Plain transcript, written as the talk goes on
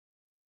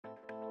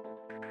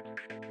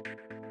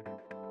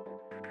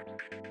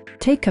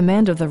Take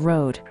command of the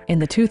road in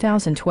the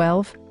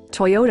 2012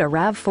 Toyota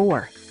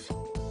RAV4.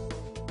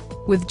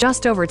 With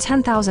just over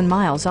 10,000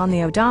 miles on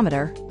the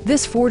odometer,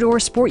 this four-door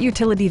sport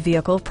utility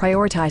vehicle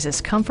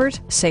prioritizes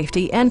comfort,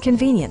 safety, and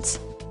convenience.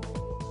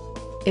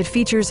 It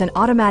features an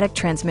automatic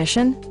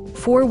transmission,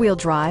 four-wheel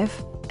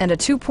drive, and a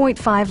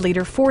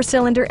 2.5-liter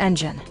four-cylinder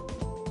engine.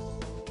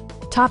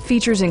 Top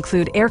features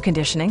include air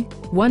conditioning,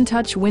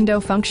 one-touch window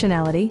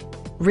functionality,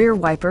 rear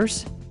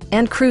wipers,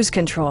 and cruise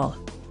control.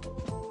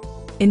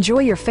 Enjoy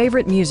your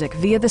favorite music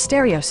via the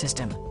stereo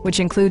system, which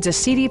includes a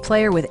CD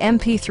player with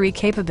MP3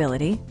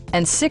 capability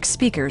and 6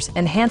 speakers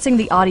enhancing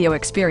the audio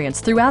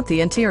experience throughout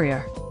the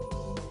interior.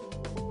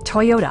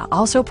 Toyota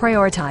also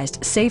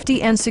prioritized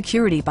safety and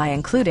security by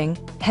including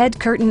head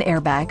curtain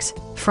airbags,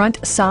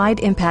 front side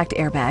impact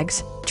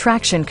airbags,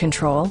 traction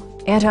control,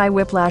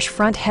 anti-whiplash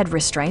front head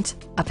restraints,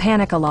 a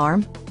panic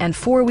alarm, and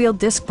four-wheel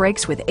disc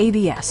brakes with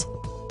ABS.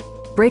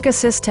 Brake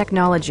Assist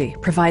technology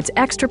provides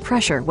extra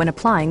pressure when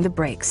applying the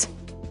brakes.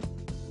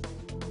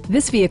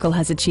 This vehicle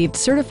has achieved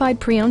certified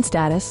pre-owned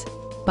status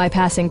by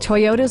passing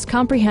Toyota's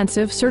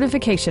comprehensive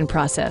certification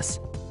process.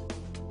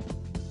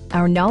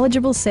 Our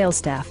knowledgeable sales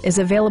staff is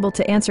available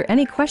to answer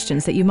any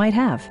questions that you might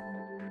have.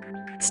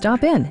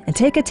 Stop in and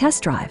take a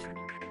test drive.